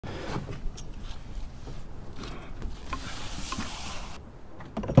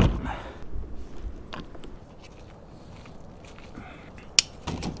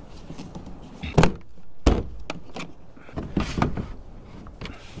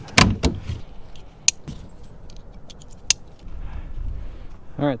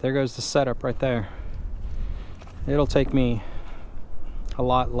All right, there goes the setup right there. It'll take me a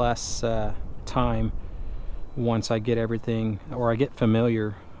lot less time once I get everything, or I get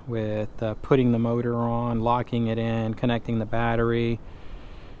familiar with putting the motor on, locking it in, connecting the battery,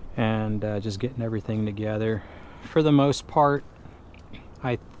 and just getting everything together. For the most part,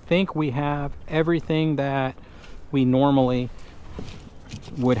 I think we have everything that we normally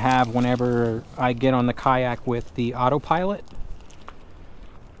would have whenever I get on the kayak with the autopilot,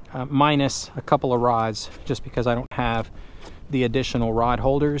 minus a couple of rods, just because I don't have the additional rod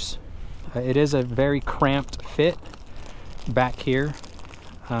holders. It is a very cramped fit back here.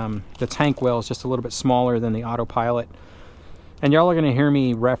 The tank well is just a little bit smaller than the autopilot, and y'all are going to hear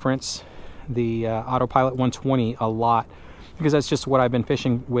me reference the autopilot 120 a lot, because that's just what I've been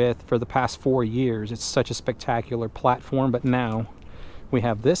fishing with for the past 4 years. It's such a spectacular platform. But now we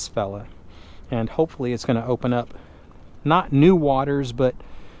have this fella, and hopefully it's going to open up not new waters, but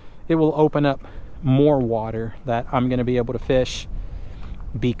it will open up more water that I'm going to be able to fish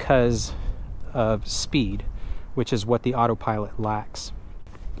because of speed, which is what the autopilot lacks.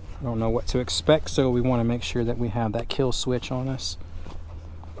 I don't know what to expect, so we want to make sure that we have that kill switch on us.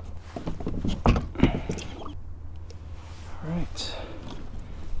 All right.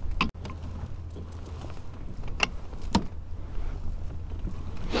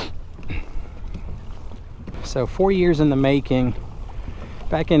 So 4 years in the making.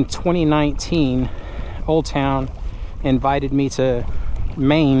 Back in 2019, Old Town invited me to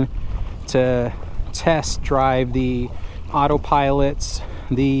Maine to test drive the autopilots,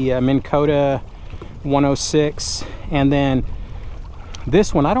 the Minn Kota 106, and then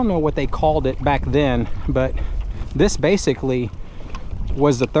this one, I don't know what they called it back then, but this basically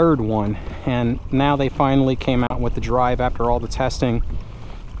was the third one. And now they finally came out with the drive after all the testing,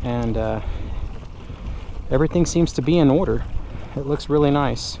 and everything seems to be in order. It looks really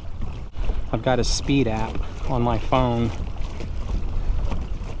nice. I've got a speed app on my phone.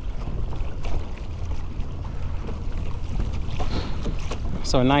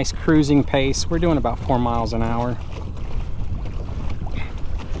 So a nice cruising pace. We're doing about 4 miles an hour.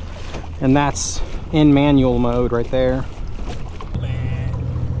 And that's in manual mode right there.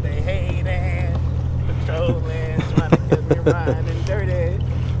 They hate it. Patrolling, trying to get me riding dirty.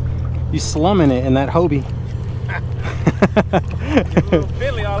 You slumming it in that Hobie.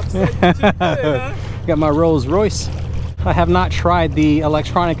 Billy all of a sudden, too good, huh? Got my Rolls Royce. I have not tried the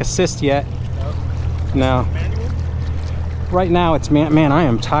electronic assist yet. No. Manual? Right now it's man, I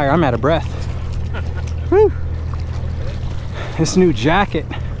am tired. I'm out of breath. Whew. This new jacket,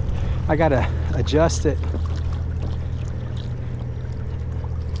 I gotta adjust it. Is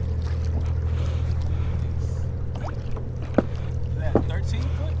that 13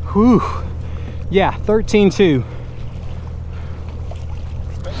 foot? Whew. Yeah, 13.2.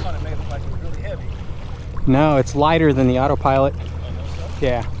 That's on it made it look like it was really heavy. No, it's lighter than the autopilot. Oh, no, sir?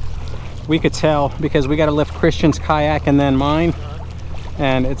 Yeah. We could tell because we got to lift Christian's kayak and then mine,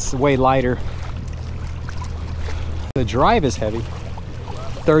 and it's way lighter. The drive is heavy.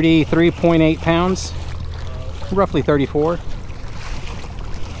 33.8 pounds, roughly 34. I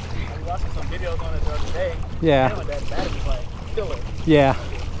was watching some videos on it the other day. Yeah. That battery was like killer. Yeah.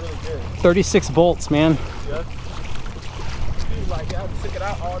 Really good. 36 volts, man. Yeah. He was like, yeah, I would stick it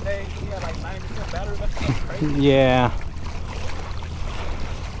out all day. He had like 90% battery left. That's crazy. Yeah.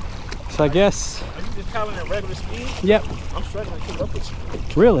 So I guess. Are you just traveling at regular speed? Yep. I'm struggling to keep up with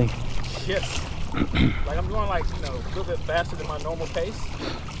you. Really? Yes. Like I'm going like, you know, a little bit faster than my normal pace.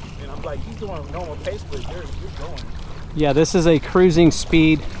 And I'm like, he's doing a normal pace, but you're going. Yeah, this is a cruising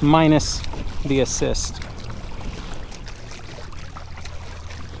speed minus the assist.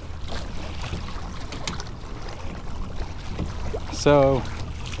 So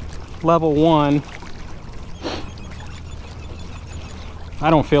level 1, I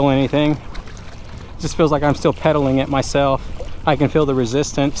don't feel anything. It just feels like I'm still pedaling it myself. I can feel the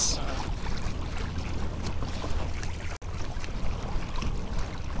resistance.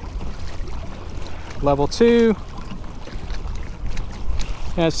 Level 2,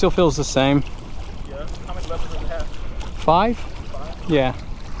 yeah, it still feels the same. Yeah. How many levels does it have? 5? 5? Yeah.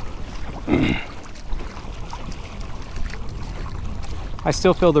 I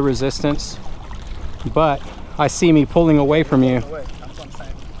still feel the resistance, but I see me pulling away from you. That's what I'm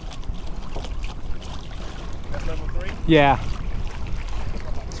saying. That's level 3? Yeah.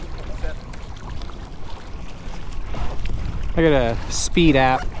 I got a speed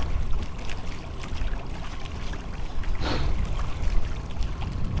app.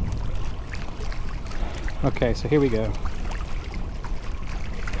 Okay, so here we go.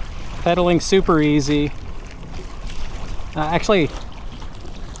 Pedaling super easy. Actually,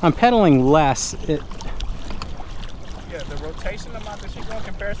 I'm pedaling less. Yeah, the rotation amount that you go in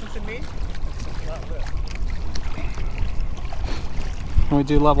comparison to me, it's a lot less. When we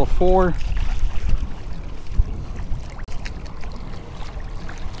do level 4.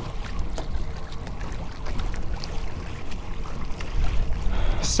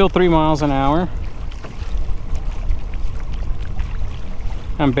 Still 3 miles an hour.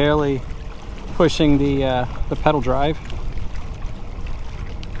 I'm barely pushing the pedal drive.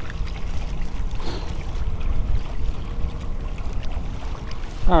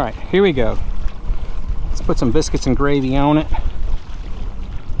 All right, here we go. Let's put some biscuits and gravy on it.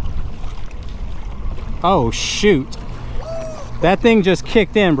 Oh shoot, that thing just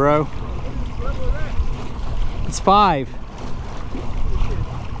kicked in, bro. It's 5.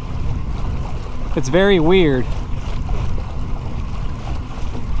 It's very weird.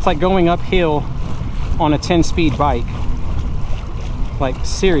 It's like going uphill on a 10-speed bike. Like,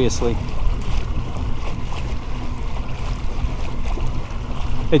 seriously.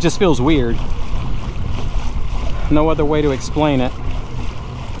 It just feels weird. No other way to explain it.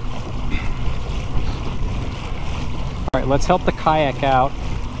 All right, let's help the kayak out.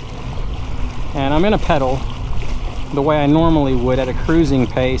 And I'm gonna pedal the way I normally would at a cruising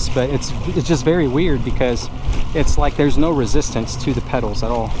pace, but it's just very weird because it's like there's no resistance to the pedals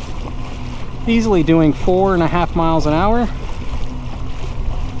at all. Easily doing 4.5 miles an hour.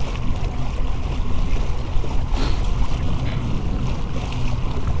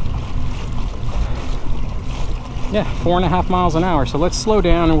 Yeah, 4.5 miles an hour. So let's slow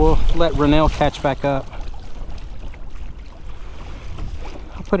down and we'll let Renell catch back up.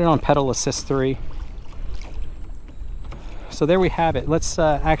 I'll put it on pedal assist 3. So there we have it. Let's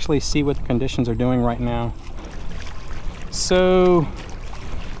actually see what the conditions are doing right now. So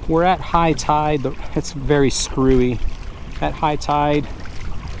we're at high tide. It's very screwy at high tide.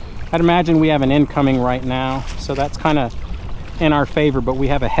 I'd imagine we have an incoming right now, so that's kind of in our favor, but we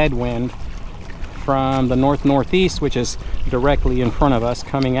have a headwind from the north-northeast, which is directly in front of us,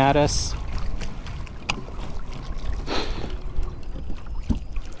 coming at us.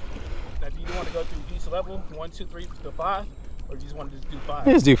 Now, do you want to go through each level, 1, 2, 3 to 5? Or do you just want to just do 5?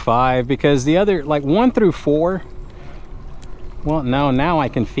 Let's do 5 because the other, like 1 through 4, well, no, now I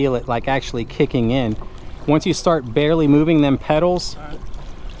can feel it like actually kicking in. Once you start barely moving them pedals,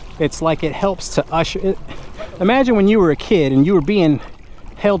 it's like it helps to usher it. Imagine when you were a kid and you were being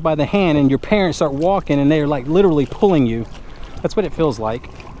held by the hand and your parents start walking and they're like literally pulling you. That's what it feels like.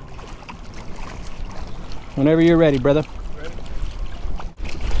 Whenever you're ready, brother. Ready?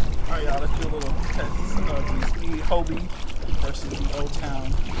 All right, y'all, let's do a little test of the speed Hobie versus the Old Town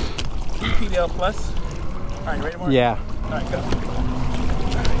ePDL Plus. All right, you ready, Mark? Yeah. All right, go.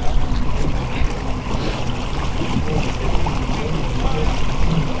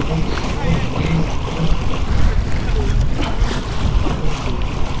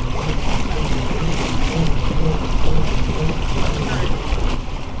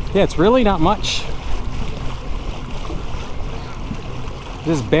 Yeah, it's really not much.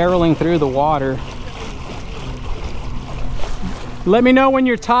 Just barreling through the water. Let me know when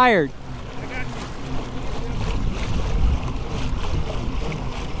you're tired.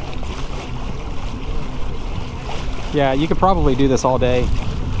 Yeah, you could probably do this all day.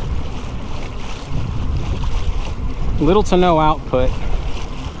 Little to no output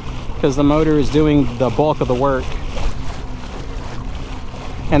because the motor is doing the bulk of the work.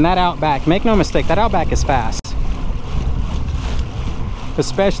 And that Outback, make no mistake, that Outback is fast.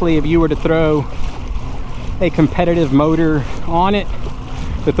 Especially if you were to throw a competitive motor on it.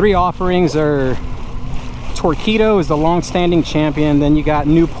 The 3 offerings are Torqeedo is the long-standing champion, then you got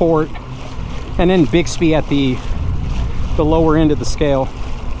Newport, and then Bixby at the lower end of the scale.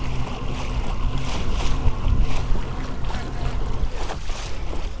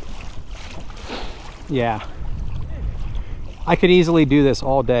 Yeah. I could easily do this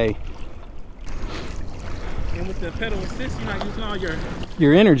all day. And with the pedal assist, you're not using all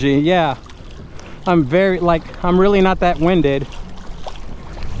your energy. Yeah, I'm really not that winded.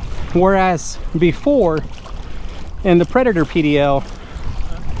 Whereas before in the Predator PDL,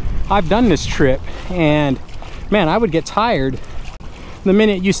 I've done this trip and man, I would get tired the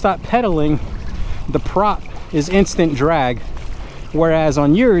minute you stop pedaling. The prop is instant drag, whereas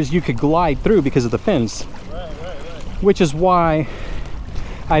on yours you could glide through because of the fins. Which is why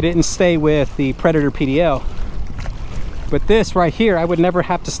I didn't stay with the Predator PDL. But this right here, I would never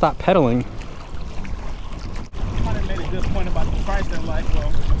have to stop pedaling. You might have made a good point about the price. They're like, well,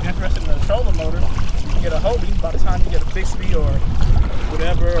 if you're interested in a solar motor, you can get a Hobie. By the time you get a Bixby or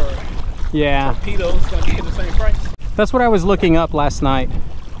whatever, or yeah, Torqeedo, it's going to be the same price. That's what I was looking up last night.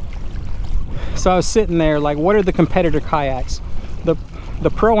 So I was sitting there like, what are the competitor kayaks? The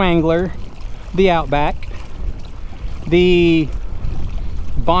Pro Angler, the Outback, the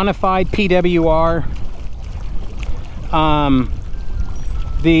Bonafide PWR,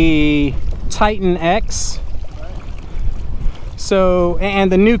 the Titan X, so,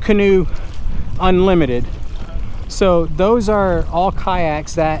 and the New Canoe Unlimited. So those are all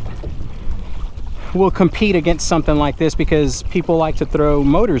kayaks that will compete against something like this because people like to throw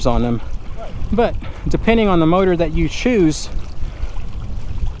motors on them. But depending on the motor that you choose,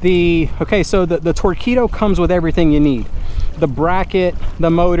 the Torpedo comes with everything you need: the bracket, the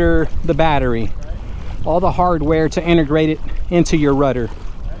motor, the battery, all the hardware to integrate it into your rudder.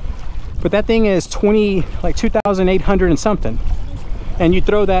 But that thing is 2,800 and something, and you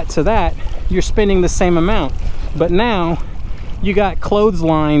throw that to that, you're spending the same amount. But now you got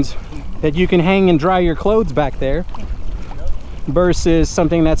clotheslines that you can hang and dry your clothes back there versus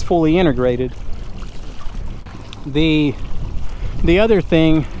something that's fully integrated. The other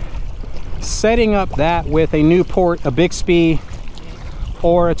thing, setting up that with a Newport, a Bixby,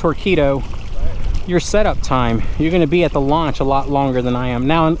 or a Torpedo, your setup time, you're going to be at the launch a lot longer than I am.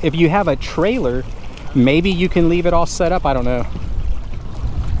 Now, if you have a trailer, maybe you can leave it all set up. I don't know.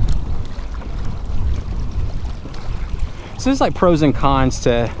 So there's like pros and cons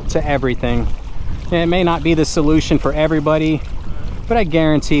to everything. And it may not be the solution for everybody, but I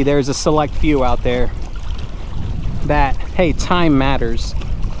guarantee there's a select few out there that, hey, time matters.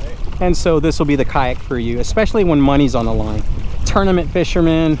 And so this will be the kayak for you, especially when money's on the line. Tournament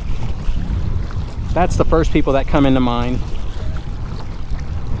fishermen, that's the first people that come into mind.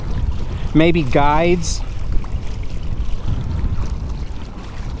 Maybe guides.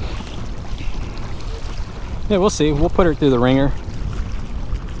 Yeah, we'll see. We'll put her through the ringer.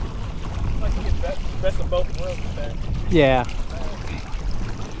 Like you get best of both worlds with that. Yeah.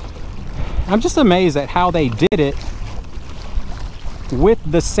 I'm just amazed at how they did it with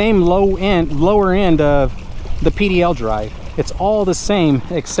the same lower end of the PDL drive. It's all the same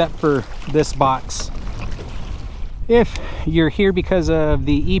except for this box. If you're here because of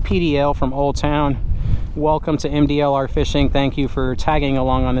the ePDL from Old Town, welcome to MDLR Fishing. Thank you for tagging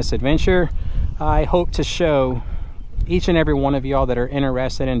along on this adventure. I hope to show each and every one of y'all that are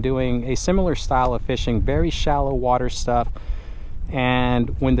interested in doing a similar style of fishing, very shallow water stuff, and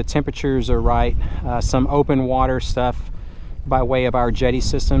when the temperatures are right, some open water stuff by way of our jetty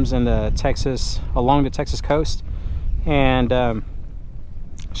systems in the along the Texas coast, and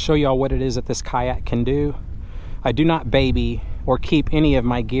show y'all what it is that this kayak can do. I do not baby or keep any of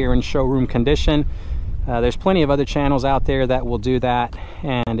my gear in showroom condition. There's plenty of other channels out there that will do that,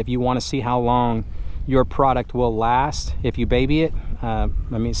 and if you want to see how long your product will last if you baby it, I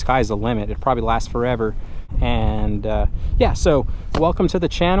mean, sky's the limit. It probably lasts forever. And yeah, so welcome to the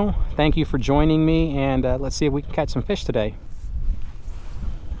channel. Thank you for joining me, and let's see if we can catch some fish today.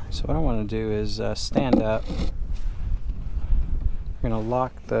 So what I want to do is stand up. We're going to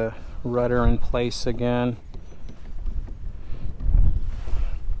lock the rudder in place again.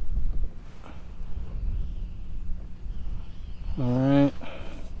 All right,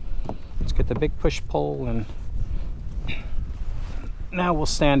 let's get the big push pole, and now we'll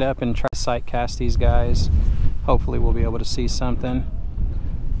stand up and try to sight cast these guys. Hopefully we'll be able to see something.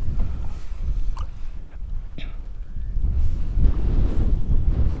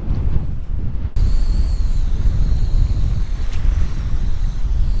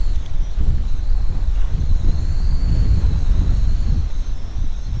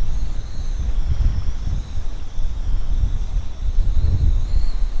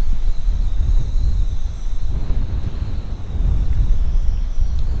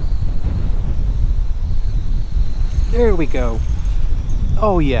 There we go.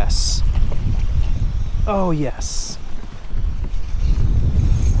 Oh yes. Oh yes.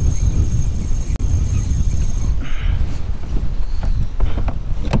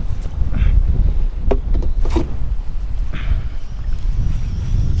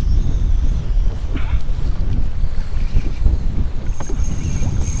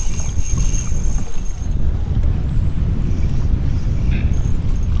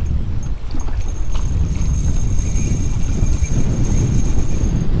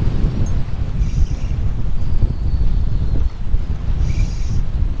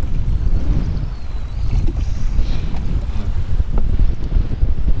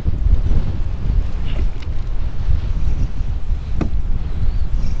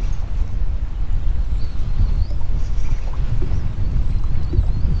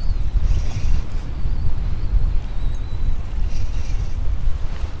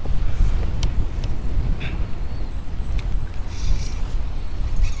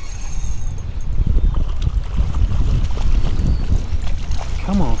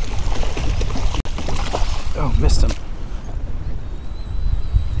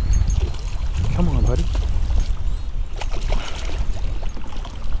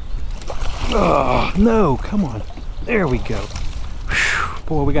 Oh, no, come on. There we go. Whew.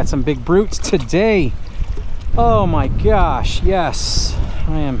 Boy, we got some big brutes today. Oh my gosh, yes.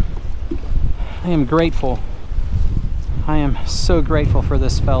 I am grateful. I am so grateful for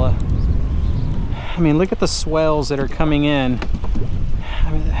this fella. I mean, look at the swells that are coming in.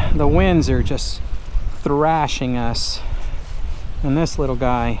 I mean, the winds are just thrashing us. And this little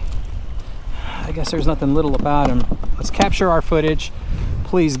guy, I guess there's nothing little about him. Let's capture our footage.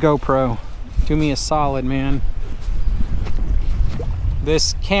 Please, GoPro, do me a solid, man.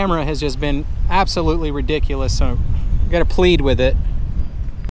 This camera has just been absolutely ridiculous, so I gotta plead with it.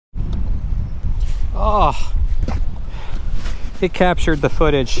 Oh, it captured the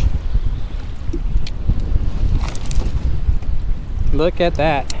footage. Look at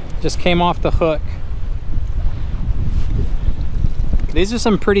that, just came off the hook. These are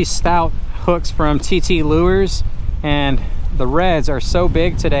some pretty stout hooks from TT Lures, and the reds are so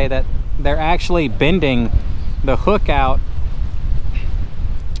big today that they're actually bending the hook out.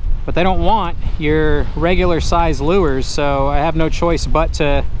 But they don't want your regular size lures, so I have no choice but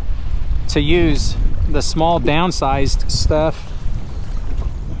to use the small downsized stuff.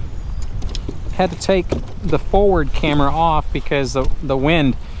 Had to take the forward camera off because the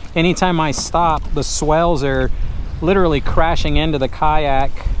wind, anytime I stop, the swells are literally crashing into the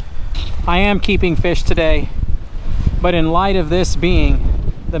kayak. I am keeping fish today, but in light of this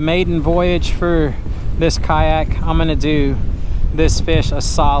being the maiden voyage for this kayak, I'm gonna do this fish a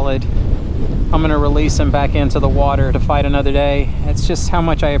solid. I'm gonna release him back into the water to fight another day. It's just how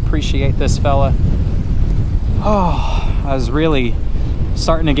much I appreciate this fella. Oh, I was really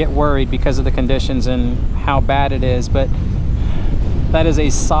starting to get worried because of the conditions and how bad it is, but that is a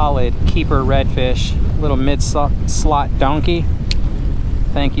solid keeper redfish, little mid-slot donkey.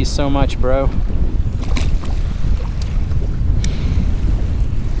 Thank you so much, bro.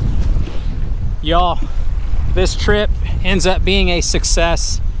 Y'all, this trip ends up being a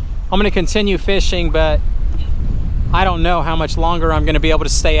success. I'm going to continue fishing, but I don't know how much longer I'm going to be able to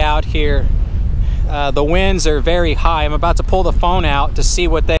stay out here. The winds are very high. I'm about to pull the phone out to see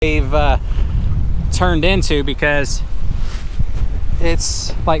what they've turned into, because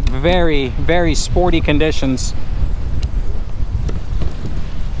it's like very, very sporty conditions.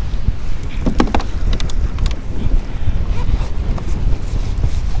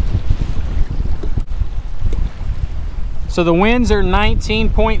 So the winds are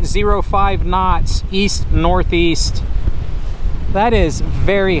 19.05 knots east-northeast. That is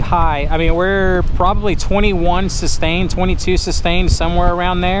very high. I mean, we're probably 21 sustained, 22 sustained, somewhere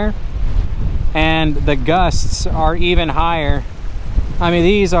around there. And the gusts are even higher. I mean,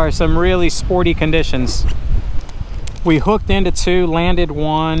 these are some really sporty conditions. We hooked into 2, landed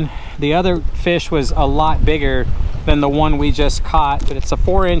 1. The other fish was a lot bigger than the one we just caught, but it's a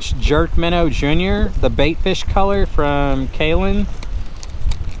 4-inch jerk minnow junior, the bait fish color from Kalen's.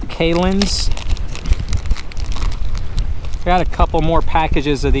 Got a couple more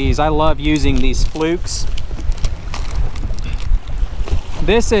packages of these. I love using these flukes.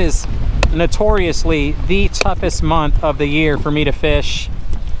 This is notoriously the toughest month of the year for me to fish.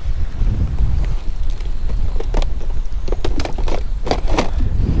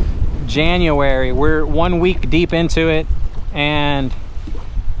 January, we're 1 week deep into it, and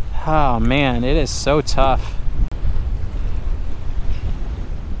oh man, it is so tough.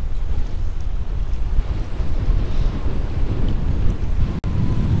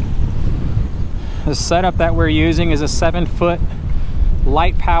 The setup that we're using is a 7-foot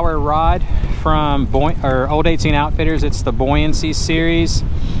light power rod from Old 18 Outfitters. It's the Buoyancy series,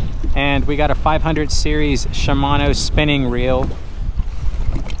 and we got a 500 series Shimano spinning reel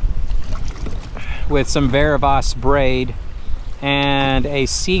with some Veravas braid and a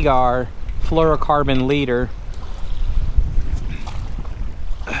Seagar fluorocarbon leader.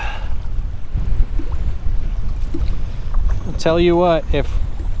 I'll tell you what, if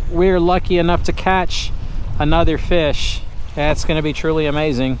we're lucky enough to catch another fish, that's going to be truly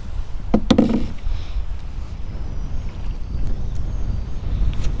amazing.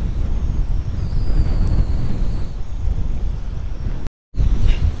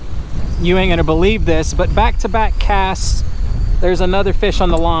 You ain't gonna believe this, but back-to-back casts, there's another fish on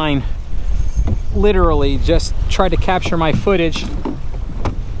the line. Literally just tried to capture my footage.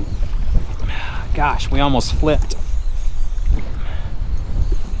 Gosh, we almost flipped.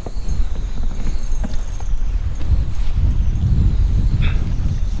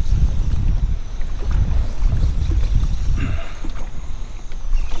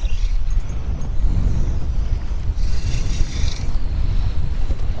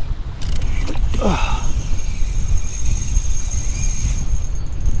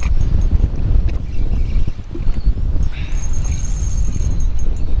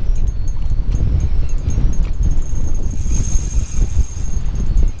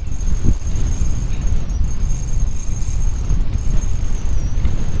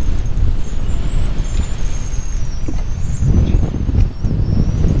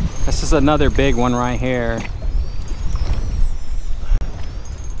 is another big one right here.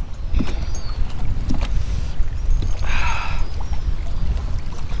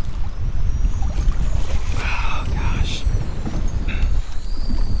 Oh gosh.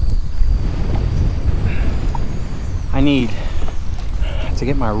 I need to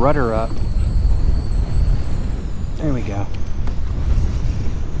get my rudder up. There we go.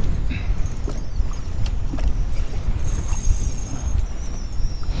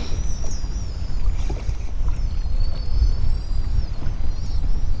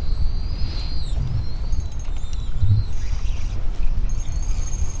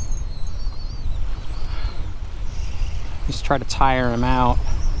 Just try to tire him out.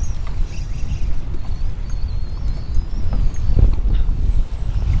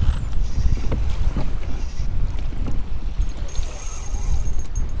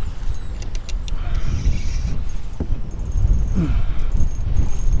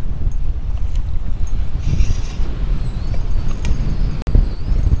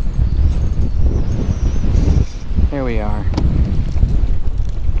 Here we are.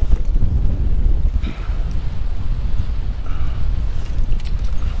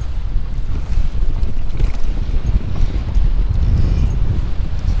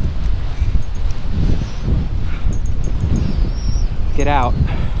 Get out.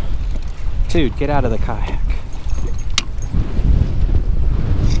 Dude, get out of the kayak.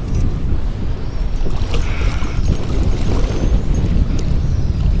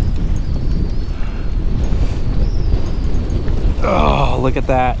 Oh, look at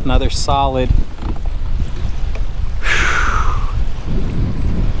that. Another solid.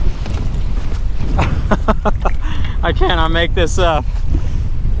 I cannot make this up.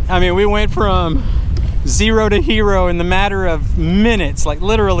 I mean, we went from 0 to hero in the matter of minutes, like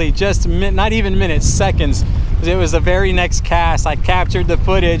literally just not even minutes, seconds. It was the very next cast. I captured the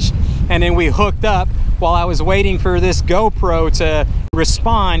footage and then we hooked up while I was waiting for this GoPro to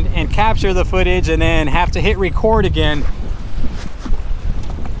respond and capture the footage and then have to hit record again.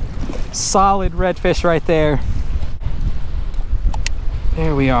 Solid redfish right there.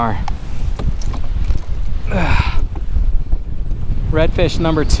 There we are. Redfish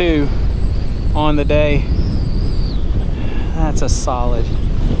number 2 on the day. That's a solid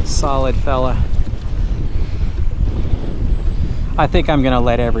fella. I think I'm gonna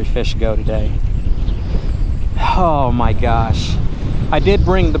let every fish go today. Oh my gosh. I did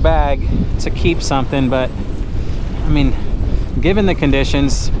bring the bag to keep something, but I mean, given the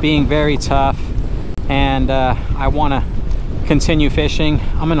conditions being very tough and I want to continue fishing,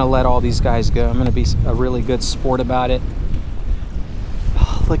 I'm gonna let all these guys go. I'm gonna be a really good sport about it.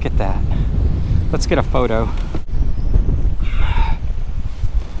 Oh, look at that. Let's get a photo.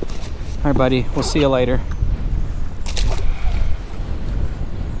 All right, buddy, we'll see you later.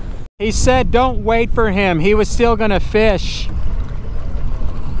 He said don't wait for him. He was still gonna fish.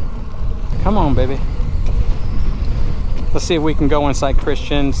 Come on, baby. Let's see if we can go inside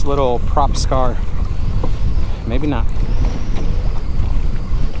Christian's little prop scar. Maybe not.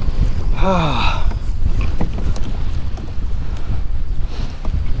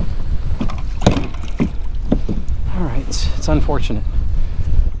 All right, it's unfortunate.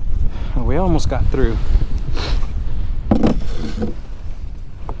 We almost got through.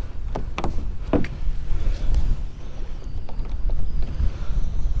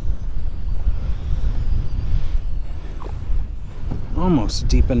 Almost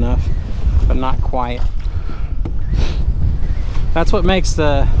deep enough, but not quite. That's what makes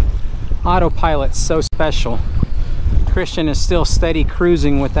the autopilot so special. Christian is still steady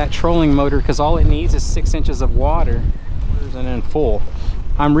cruising with that trolling motor because all it needs is 6 inches of water and then full.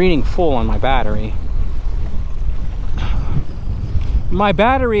 I'm reading full on my battery. My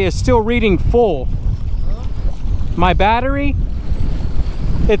battery is still reading full. My battery,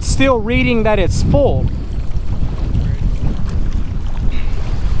 it's still reading that it's full.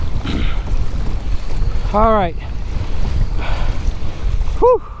 All right.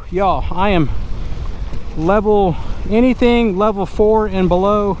 Whew, y'all, I am anything level 4 and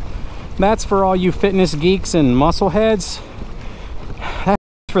below. That's for all you fitness geeks and muscle heads. That's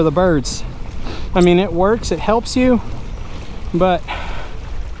for the birds. I mean, it works, it helps you, but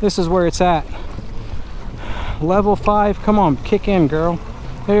this is where it's at. Level 5, come on, kick in, girl.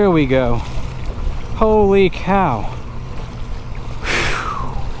 There we go. Holy cow.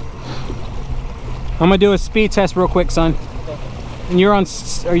 I'm gonna do a speed test real quick, son. And you're on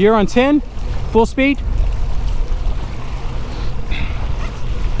 10? Full speed?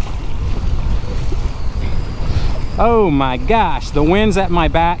 Oh my gosh, the wind's at my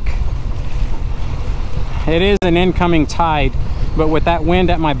back. It is an incoming tide. but with that wind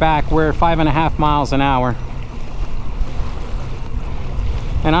at my back, we're 5.5 miles an hour.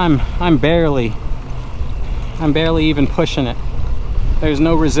 And I'm barely even pushing it. There's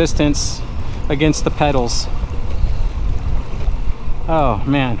no resistance against the pedals. Oh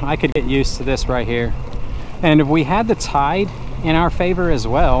man, I could get used to this right here. And if we had the tide in our favor as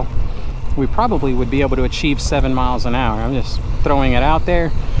well, we probably would be able to achieve 7 miles an hour. I'm just throwing it out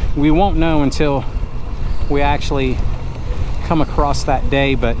there. We won't know until we actually come across that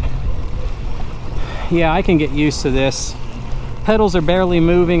day, but yeah, I can get used to this. Pedals are barely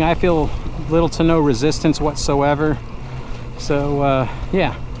moving. I feel little to no resistance whatsoever. So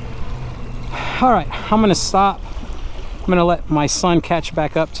yeah. All right, I'm gonna stop. I'm gonna let my son catch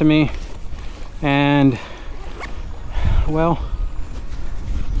back up to me, and well,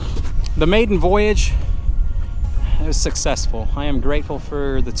 the maiden voyage was successful. I am grateful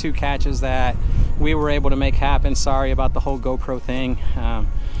for the 2 catches that we were able to make happen. Sorry about the whole GoPro thing.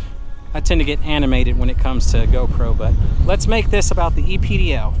 I tend to get animated when it comes to GoPro, but let's make this about the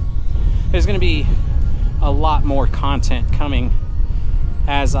ePDL. There's going to be a lot more content coming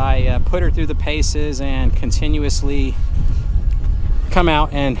as I put her through the paces and continuously come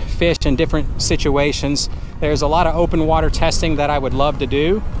out and fish in different situations. There's a lot of open water testing that I would love to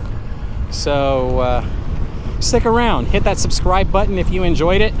do. So stick around, hit that subscribe button if you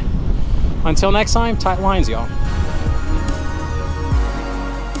enjoyed it. Until next time, tight lines, y'all.